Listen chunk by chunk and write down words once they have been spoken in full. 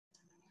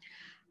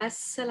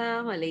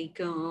Assalamu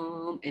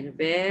alaikum and a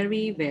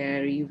very,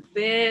 very,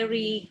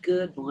 very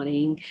good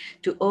morning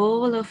to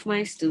all of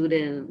my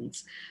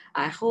students.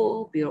 I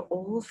hope you're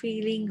all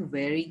feeling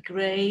very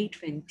great,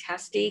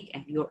 fantastic,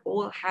 and you're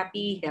all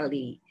happy,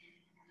 healthy.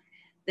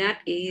 That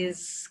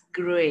is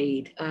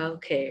great.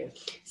 Okay.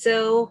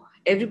 So,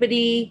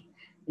 everybody,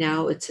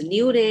 now it's a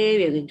new day.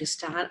 We're going to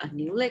start a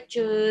new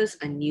lectures,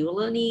 a new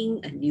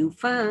learning, a new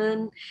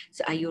fun.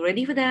 So, are you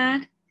ready for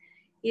that?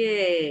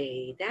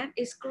 Yay, that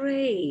is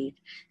great.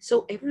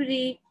 So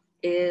everybody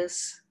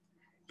is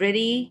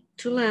ready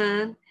to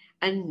learn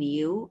a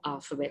new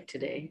alphabet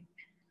today.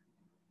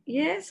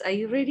 Yes, are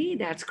you ready?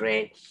 That's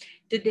great.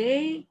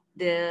 Today,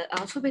 the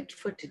alphabet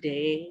for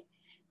today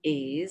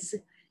is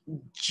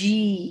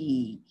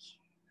G.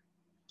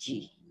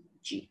 G.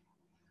 G.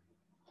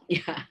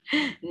 Yeah,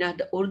 not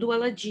the Urdu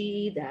wala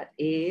G, that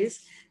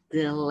is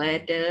the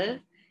letter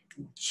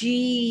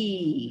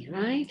G,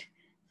 right?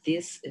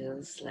 This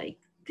is like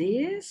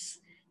this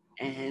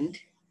and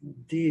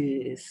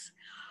this.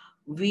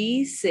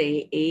 We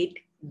say it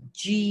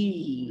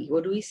G.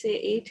 What do we say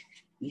it?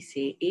 We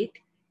say it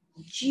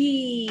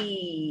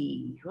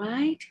G,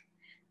 right?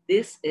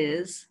 This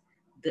is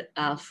the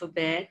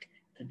alphabet.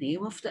 The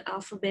name of the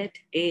alphabet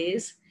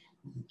is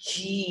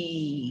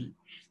G.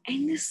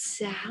 And the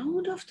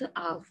sound of the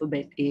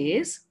alphabet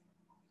is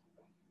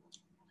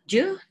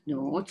J.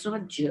 No, it's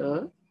not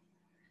J.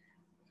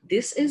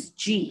 This is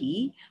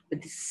G,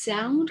 but the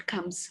sound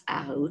comes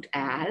out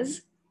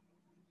as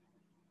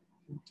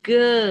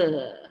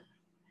G.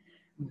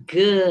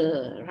 G,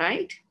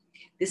 right?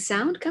 The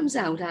sound comes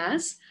out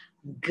as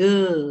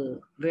G.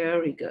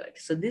 Very good.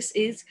 So this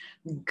is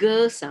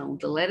G sound.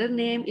 The letter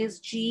name is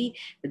G,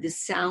 but the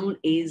sound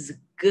is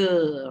G,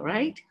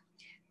 right?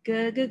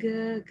 G, G, G,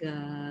 G,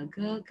 G,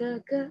 G, G, G,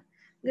 G,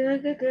 G, G,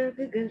 G,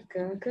 G,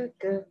 G,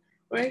 G,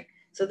 right?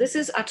 So this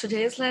is our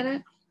today's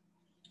letter,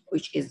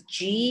 which is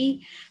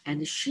G, and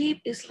the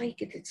shape is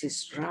like it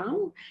is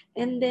round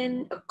and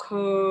then a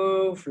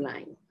curved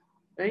line,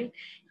 right?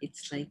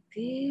 It's like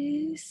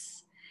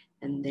this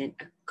and then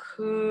a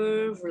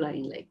curved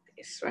line like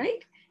this,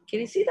 right?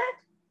 Can you see that?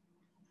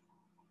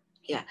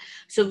 Yeah.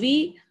 So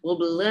we will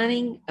be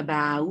learning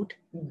about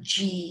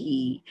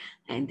G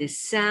and the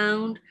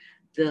sound.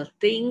 The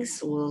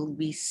things will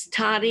be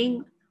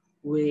starting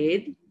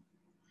with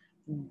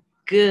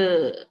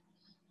G.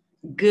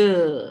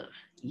 G.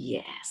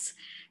 Yes.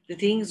 The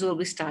things will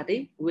be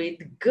starting with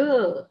G.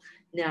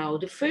 Now,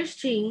 the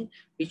first thing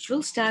which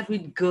will start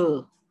with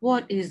G,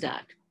 what is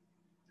that?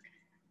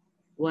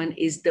 One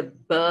is the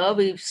B.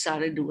 We've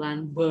started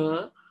one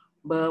B.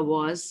 B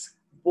was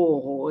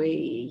boy.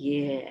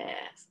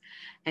 Yes.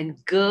 And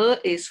G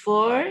is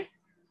for,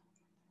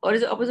 what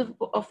is the opposite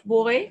of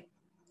boy?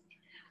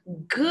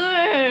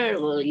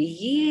 Girl.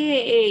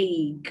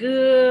 Yay.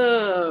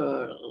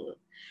 Girl.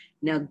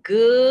 Now,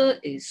 G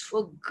is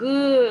for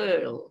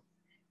girl.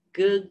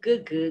 Girl,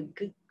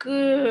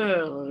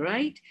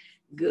 right?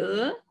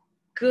 Girl.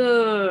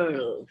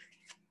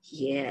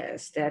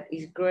 Yes, that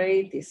is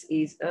great. This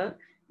is a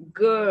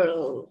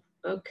girl.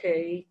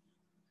 Okay.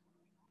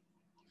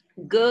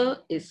 G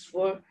is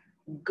for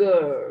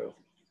girl.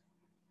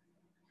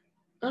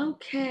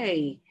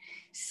 Okay.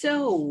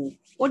 So,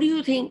 what do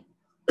you think?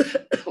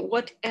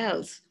 What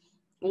else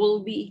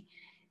will be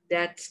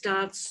that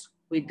starts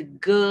with the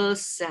G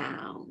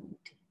sound?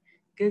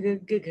 G, G,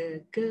 G, G,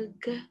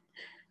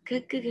 G,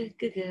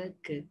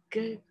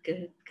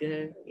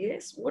 G.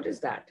 Yes, what is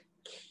that?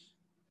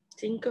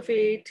 Think of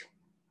it.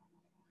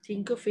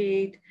 Think of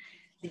it.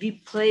 We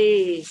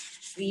play,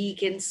 we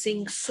can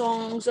sing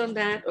songs on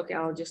that. Okay,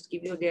 I'll just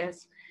give you a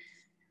guess.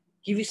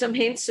 Give you some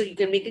hints so you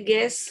can make a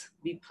guess.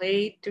 We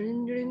play.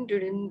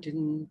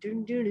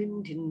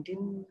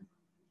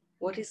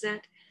 What is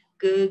that?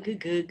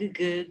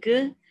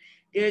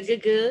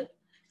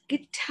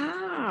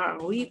 Guitar.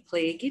 We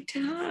play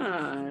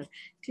guitar.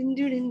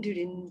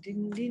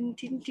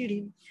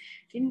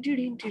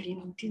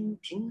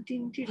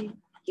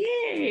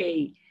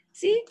 Yay!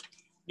 See?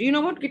 Do you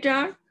know what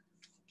guitar?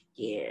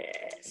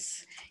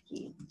 Yes.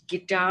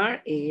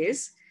 Guitar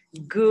is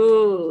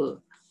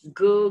go.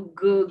 Go.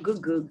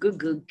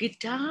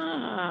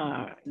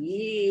 Guitar.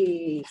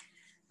 Yay.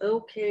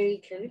 Okay,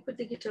 can we put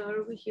the guitar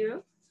over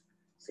here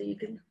so you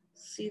can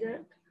see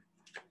that?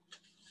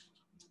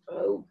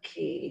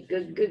 Okay,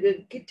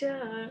 guitar.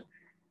 Guitar.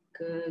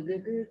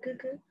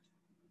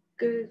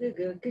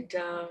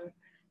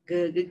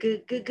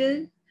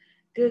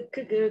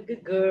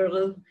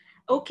 Girl.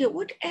 Okay,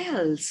 what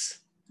else?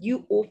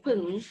 You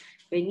open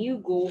when you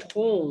go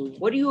home.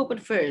 What do you open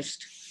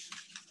first?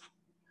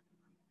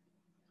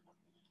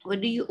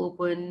 What do you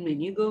open when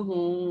you go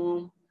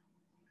home?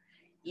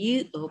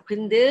 You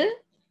open the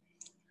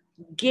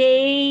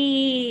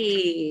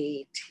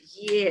gate.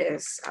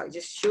 Yes, I'll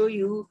just show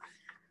you.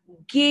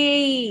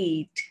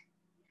 Gate.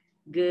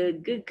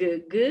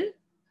 Gate.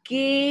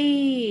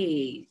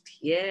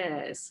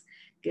 Yes.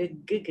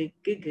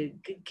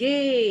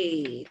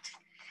 Gate.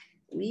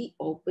 We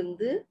open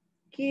the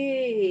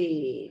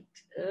gate.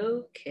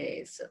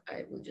 Okay, so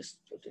I will just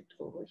put it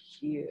over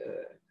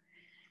here.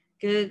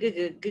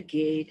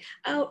 Gate.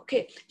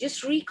 Okay,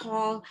 just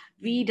recall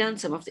we done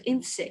some of the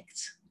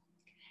insects.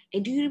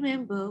 And do you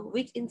remember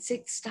which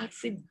insects start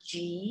with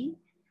G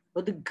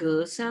or the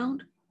G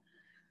sound?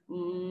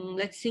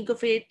 Let's think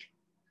of it.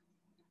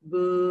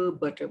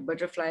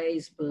 Butterfly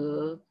is B.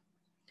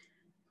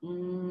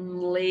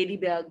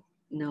 Ladybug,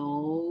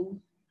 no.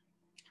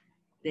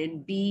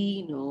 Then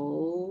bee,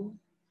 no.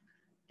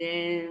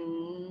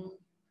 Then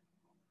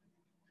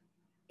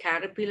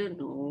caterpillar,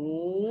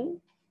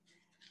 no.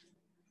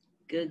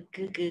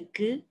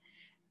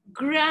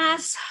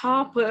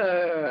 Grasshopper,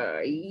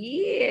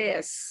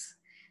 yes.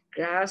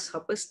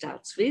 Grasshopper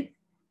starts with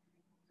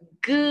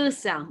G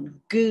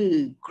sound.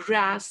 G,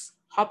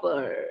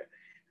 grasshopper.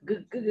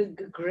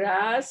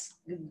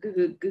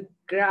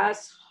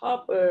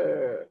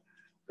 Grasshopper.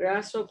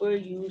 Grasshopper,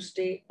 you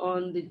stay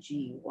on the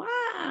G.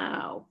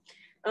 Wow.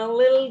 A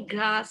little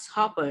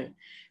grasshopper.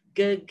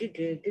 Girl.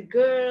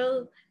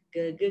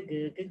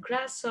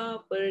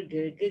 Grasshopper.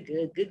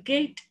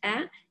 Gate.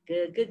 And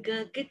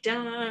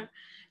guitar.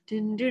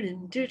 Dun, dun,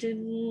 dun, dun,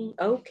 dun.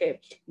 Okay,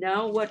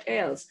 now what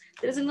else?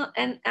 There's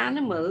an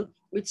animal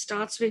which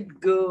starts with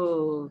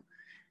go.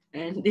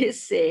 And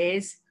this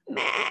says,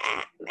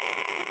 meh,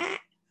 meh.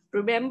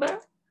 Remember?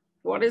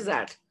 What is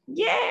that?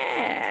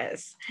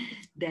 Yes,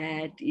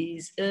 that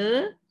is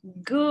a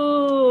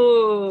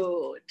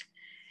goat.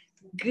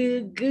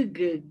 Goat.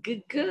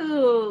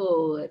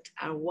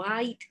 A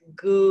white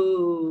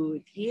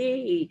goat.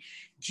 Yay.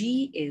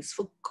 G is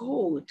for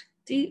goat.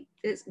 See,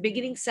 this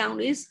beginning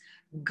sound is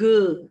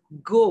g,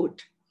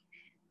 goat.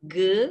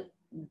 G,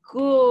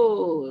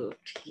 goat.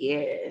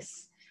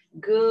 Yes.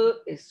 G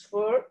is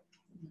for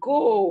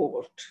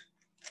goat.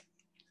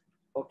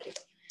 Okay,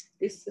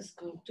 this is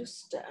going to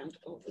stand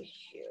over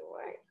here,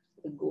 right?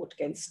 The goat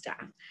can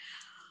stand.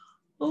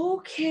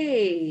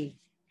 Okay,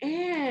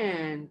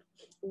 and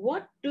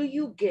what do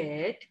you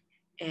get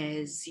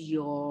as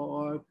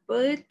your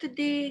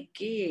birthday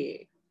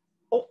gift?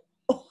 Oh,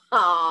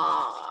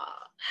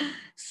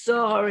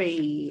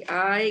 sorry,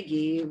 I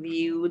gave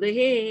you the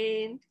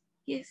hint.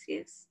 Yes.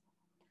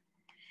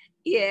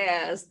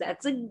 Yes,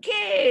 that's a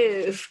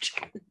gift.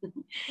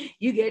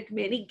 You get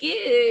many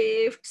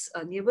gifts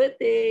on your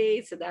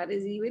birthday. So that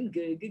is even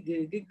good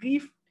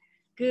gift.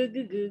 Good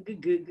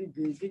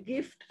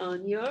gift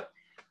on your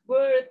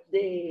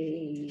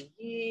birthday.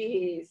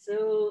 Yeah.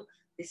 So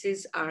this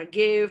is our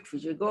gift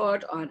which we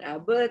got on our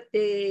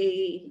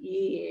birthday.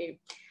 Yeah.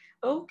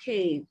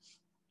 Okay.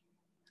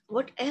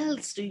 What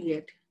else do you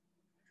get?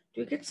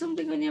 Do you get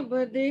something on your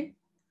birthday?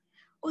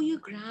 Oh, your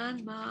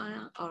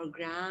grandma or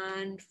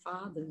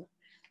grandfather,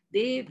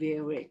 they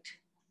wear it.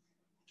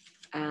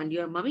 And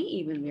your mommy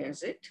even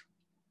wears it.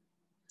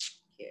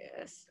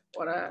 Yes.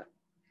 What a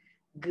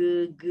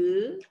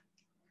good.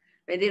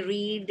 When they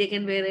read, they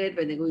can wear it.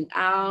 When they're going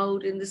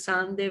out in the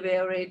sun, they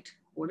wear it.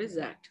 What is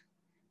that?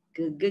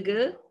 Good.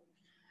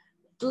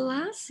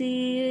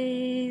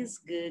 Glasses.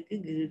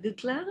 Good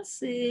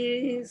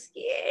glasses.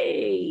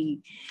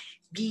 Yay.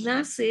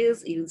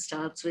 Glasses even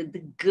starts with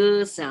the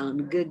g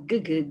sound. Good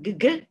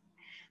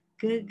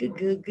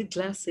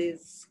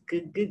glasses.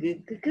 Good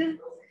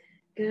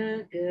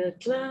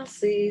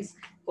glasses.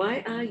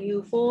 Why are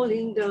you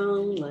falling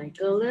down like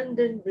a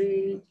London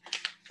Bridge?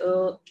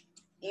 You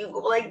go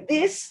like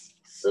this,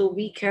 so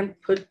we can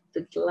put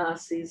the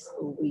glasses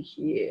over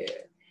here.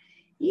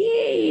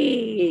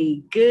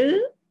 Yay,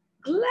 good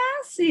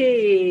glasses.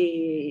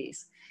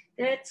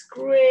 That's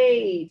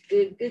great.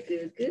 Good.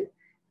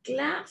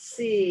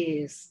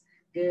 Glasses.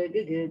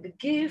 Good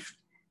gift.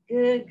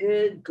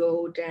 Good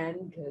goat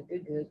and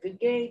good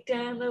gate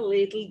and a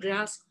little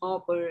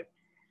grasshopper,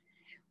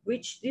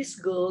 which these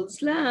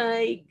girls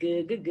like.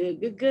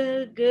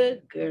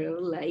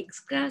 Girl likes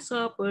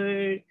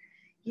grasshopper.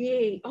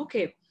 Yay.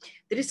 Okay.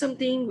 There is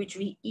something which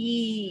we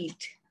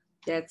eat.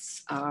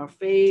 That's our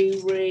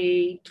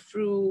favorite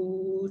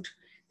fruit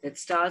that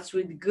starts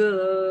with G.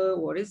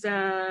 What is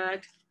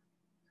that?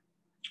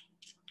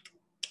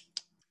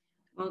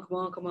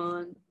 Come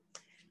on.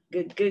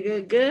 G.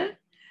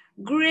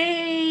 Grapes.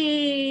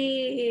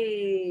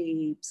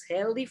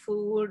 Healthy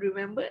food,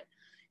 remember?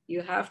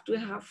 You have to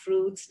have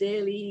fruits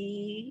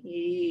daily.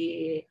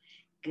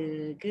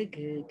 Yeah.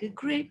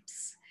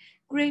 Grapes.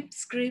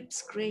 Grapes.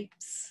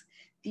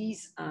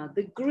 These are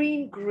the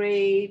green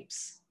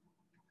grapes.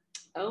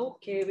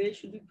 Okay, where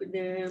should we put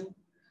them?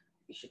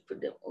 We should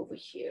put them over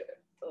here.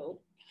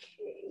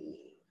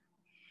 Okay.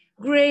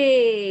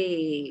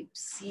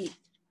 Grapes.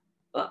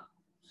 Oh,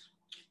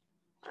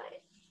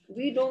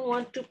 we don't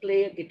want to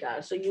play a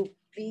guitar, so you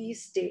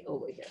please stay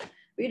over here.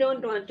 We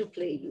don't want to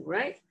play you,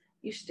 right?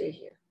 You stay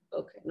here.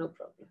 Okay, no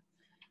problem.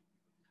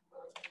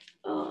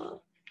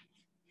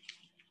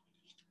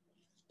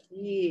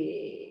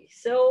 Yeah.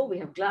 So we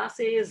have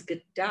glasses,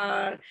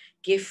 guitar,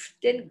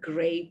 gift and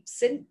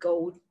grapes and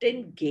goat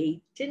and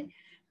gate and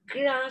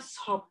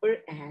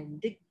grasshopper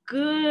and the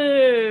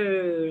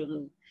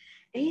girl.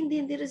 And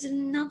then there is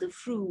another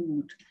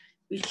fruit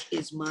which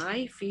is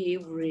my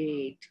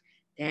favorite.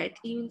 That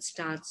even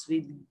starts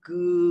with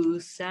G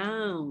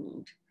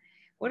sound.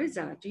 What is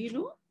that? Do you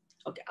know?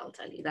 Okay, I'll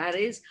tell you. That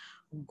is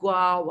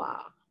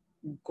guava.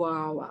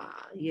 Guava.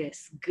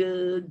 Yes. G.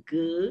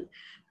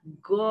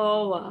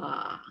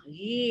 Guava.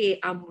 Yeah.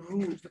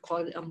 Amrud. We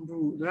call it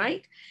amrud,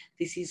 right?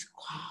 This is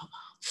guava.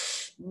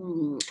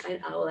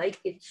 And I like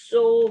it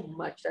so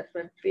much. That's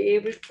my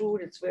favorite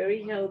fruit. It's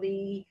very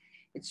healthy.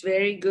 It's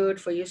very good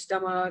for your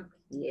stomach.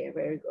 Yeah,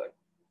 very good.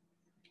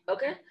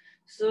 Okay.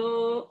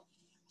 So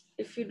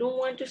if you don't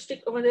want to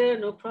stick over there,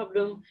 no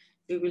problem.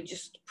 We will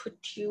just put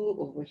you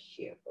over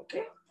here.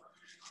 Okay.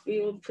 We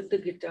will put the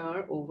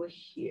guitar over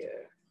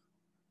here.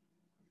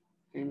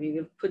 And we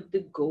will put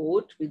the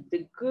goat with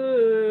the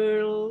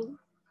girl.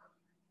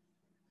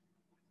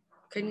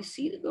 Can you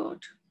see the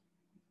goat?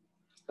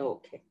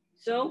 Okay.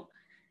 So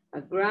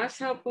a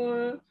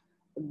grasshopper,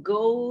 a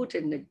goat,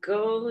 and a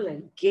girl,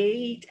 and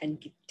gate, and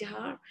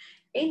guitar,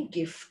 and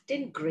gift,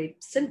 and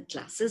grapes, and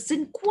glasses,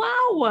 and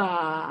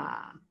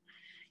guava.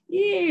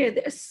 Yeah,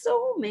 there are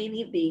so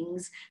many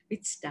things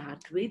which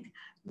start with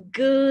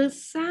G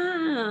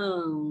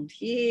sound.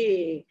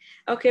 Yeah.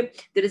 Okay,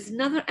 there is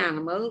another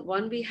animal.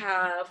 One we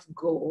have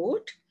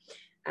goat,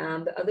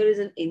 and the other is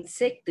an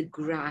insect, the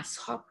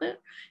grasshopper.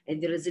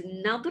 And there is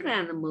another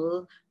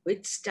animal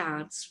which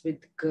starts with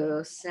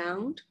G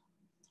sound.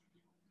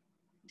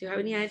 Do you have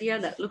any idea?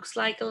 That looks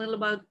like a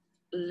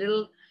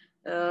little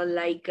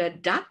like a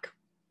duck,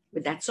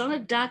 but that's not a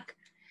duck.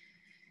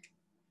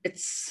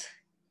 It's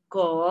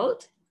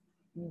called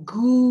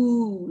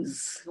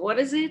goose. What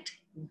is it?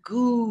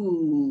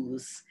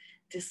 Goose.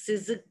 This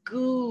is a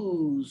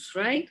goose,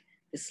 right?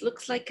 This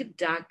looks like a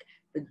duck,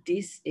 but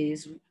this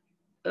is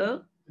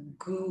a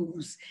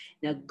goose.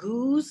 Now,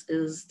 goose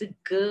is the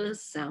g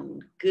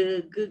sound.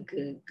 G, g,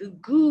 g, g,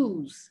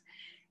 goose.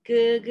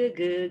 G, g,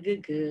 g, g,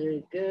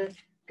 g, g,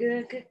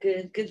 g, g,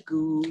 g, g,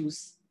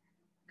 goose.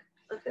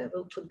 Okay,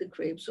 we'll put the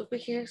grapes over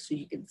here so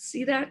you can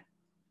see that,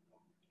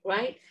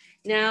 right?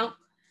 Now,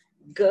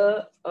 G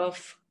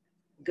of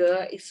G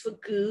is for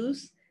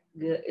goose,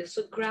 G is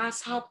for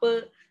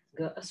grasshopper,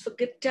 G is for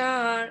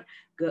guitar,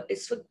 G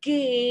is for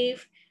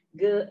gift,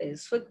 G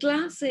is for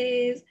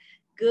glasses,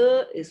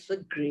 G is for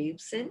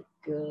grapes, and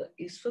G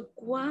is for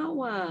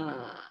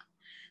guava.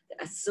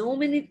 There are so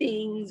many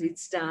things which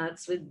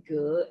starts with G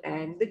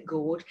and the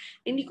goat,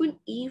 and you can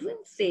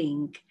even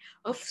think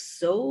of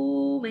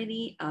so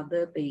many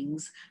other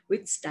things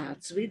which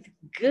starts with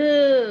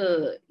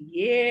G.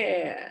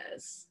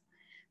 Yes.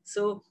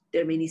 So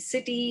there are many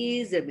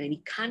cities, there are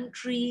many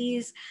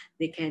countries,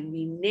 there can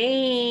be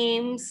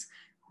names.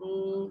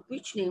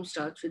 Which name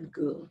starts with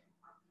G?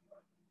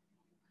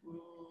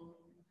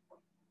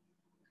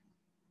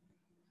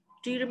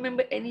 Do you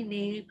remember any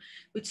name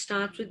which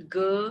starts with G?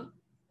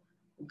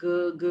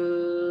 G, G,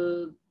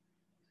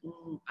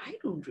 I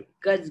don't know.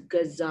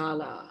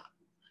 Gazala.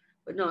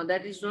 But no,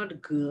 that is not G,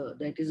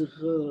 that is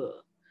G.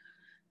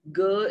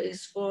 G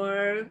is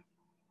for,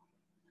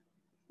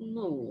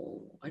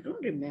 no, I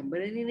don't remember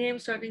any name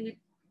starting with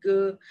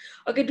G.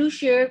 Okay, do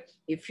share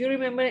if you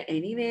remember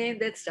any name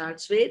that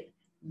starts with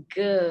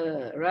G,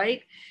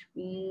 right?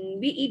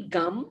 We eat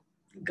gum.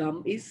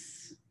 Gum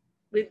is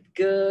with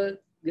G,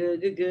 G,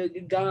 G, G, G,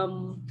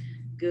 gum,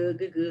 G,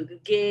 G, G, G,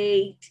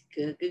 gate,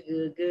 G, G,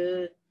 G,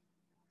 G.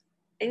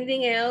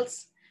 Anything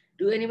else?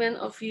 Do anyone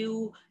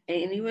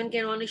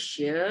can want to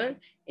share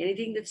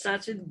anything that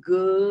starts with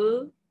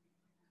G,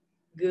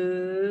 G,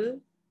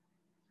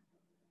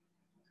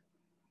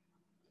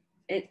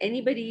 and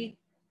anybody?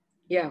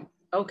 Yeah,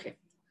 okay.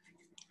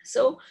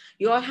 So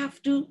you all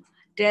have to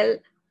tell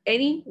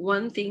any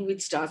one thing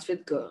which starts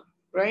with G,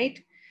 right?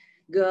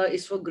 G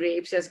is for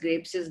grapes, as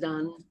grapes is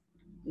done.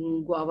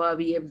 Guava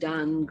we have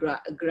done.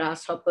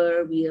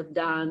 Grasshopper we have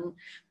done.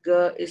 G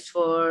is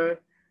for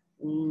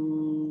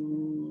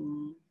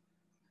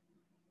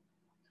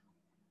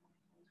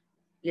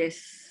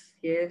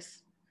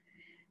yes.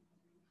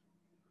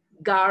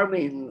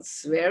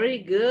 Garments, very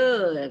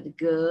good.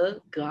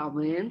 Good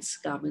garments.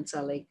 Garments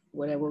are like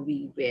whatever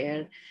we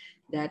wear.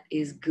 That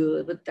is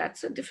good, but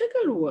that's a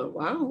difficult word.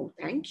 Wow,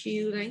 thank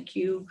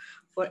you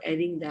for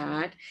adding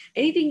that.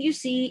 Anything you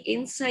see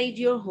inside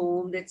your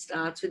home that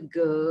starts with G,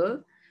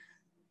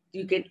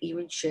 you can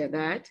even share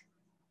that.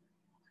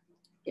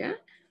 Yeah.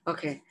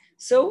 Okay.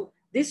 So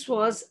this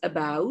was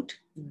about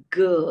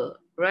G,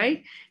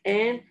 right?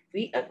 And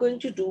we are going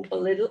to do a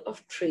little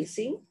of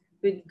tracing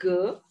with G,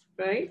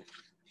 right?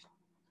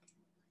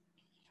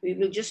 We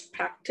will just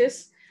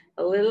practice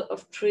a little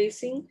of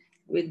tracing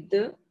with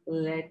the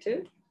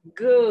letter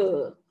G.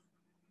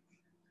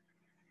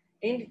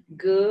 And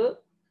G.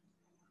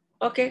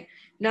 Okay,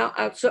 now,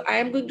 so I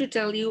am going to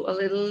tell you a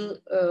little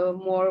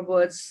more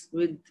words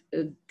with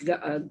G.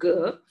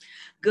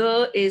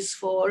 G is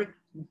for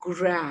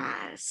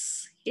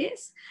grass.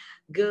 Yes,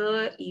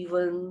 G,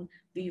 even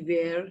we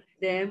wear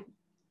them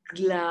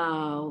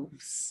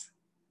gloves,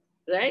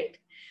 right?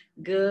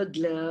 G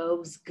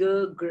gloves,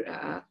 G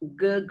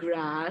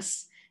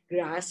grass,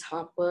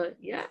 grasshopper.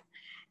 Yeah.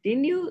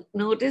 Didn't you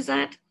notice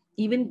that?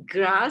 Even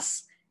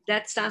grass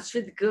that starts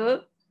with G?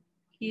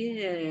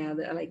 Yeah,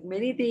 there are like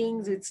many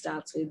things. It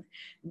starts with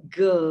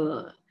G.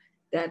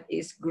 That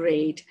is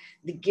great.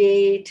 The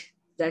gate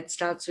that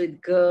starts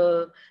with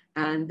G,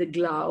 and the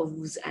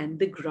gloves and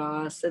the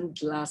grass and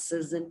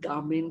glasses and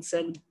garments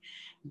and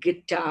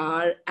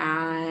guitar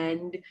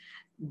and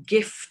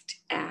gift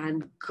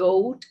and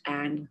goat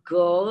and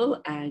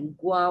girl and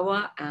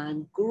guava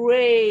and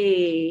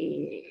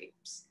grapes.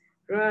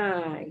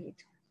 Right.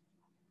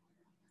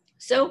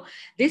 So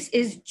this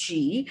is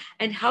G.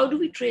 And how do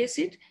we trace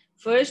it?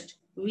 First,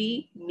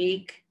 we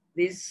make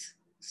this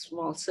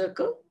small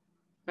circle,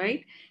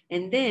 right?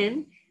 And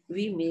then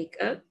we make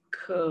a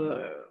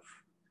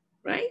curve,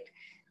 right?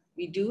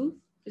 We do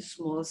the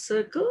small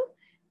circle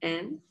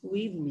and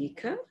we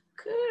make a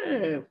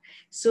curve.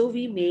 So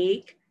we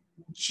make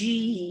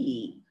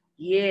G.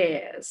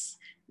 Yes.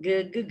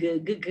 G, g, g,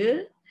 g,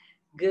 g.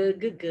 G,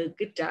 g, g,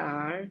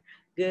 guitar.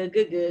 G,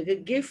 g, g, g,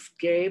 gift,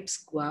 grapes,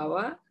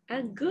 guava,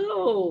 and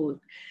gold.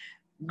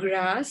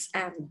 Grass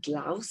and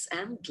gloves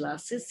and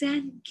glasses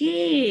and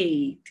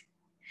gate.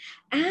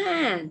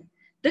 And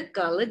the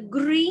color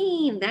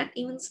green, that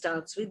even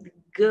starts with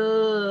G.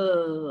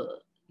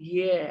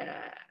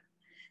 Yeah.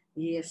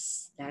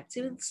 Yes, that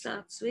even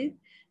starts with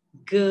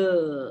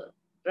G.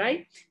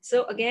 Right?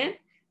 So again,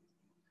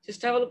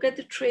 just have a look at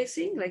the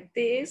tracing like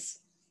this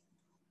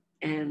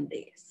and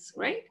this,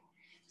 right?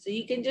 So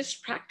you can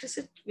just practice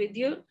it with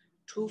your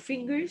two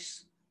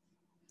fingers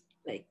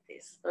like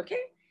this, okay?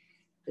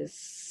 The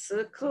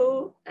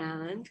circle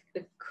and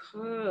the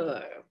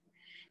curve.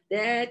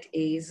 That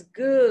is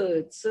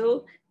good.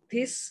 So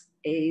this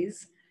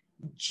is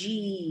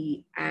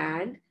G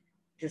and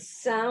the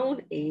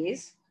sound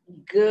is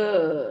G,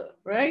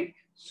 right?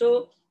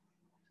 So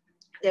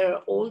there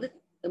are all the,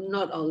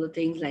 not all the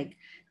things, like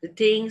the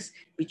things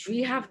which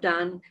we have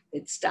done,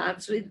 it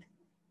starts with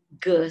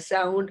G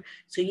sound.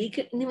 So you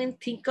can even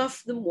think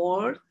of the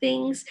more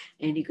things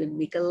and you can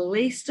make a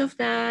list of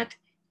that.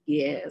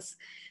 Yes,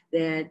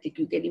 that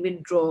you can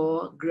even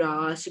draw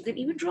grass, you can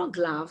even draw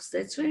gloves.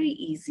 That's very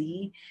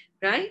easy,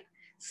 right?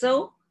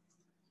 So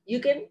you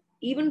can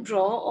even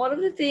draw all of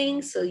the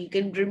things so you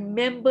can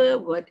remember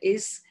what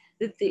is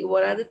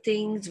what are the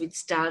things which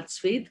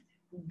starts with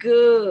G,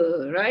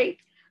 right?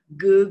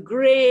 G,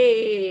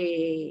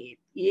 great.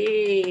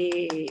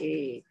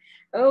 Yay.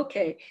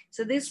 Okay,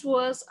 so this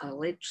was our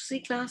literacy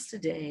class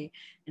today,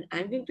 and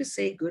I'm going to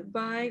say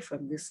goodbye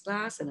from this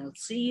class, and I'll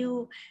see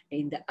you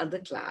in the other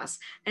class.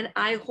 And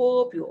I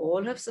hope you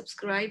all have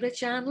subscribed the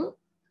channel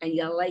and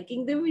you're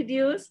liking the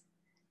videos.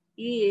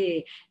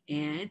 Yeah,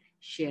 and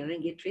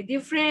sharing it with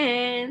your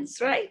friends,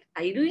 right?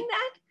 Are you doing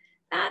that?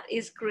 That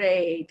is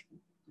great.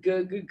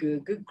 Good, good,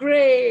 good, good,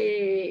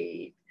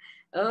 great.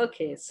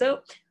 Okay, so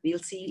we'll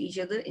see each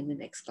other in the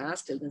next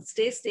class. Till then,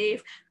 stay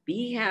safe,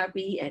 be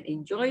happy, and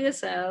enjoy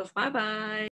yourself. Bye bye.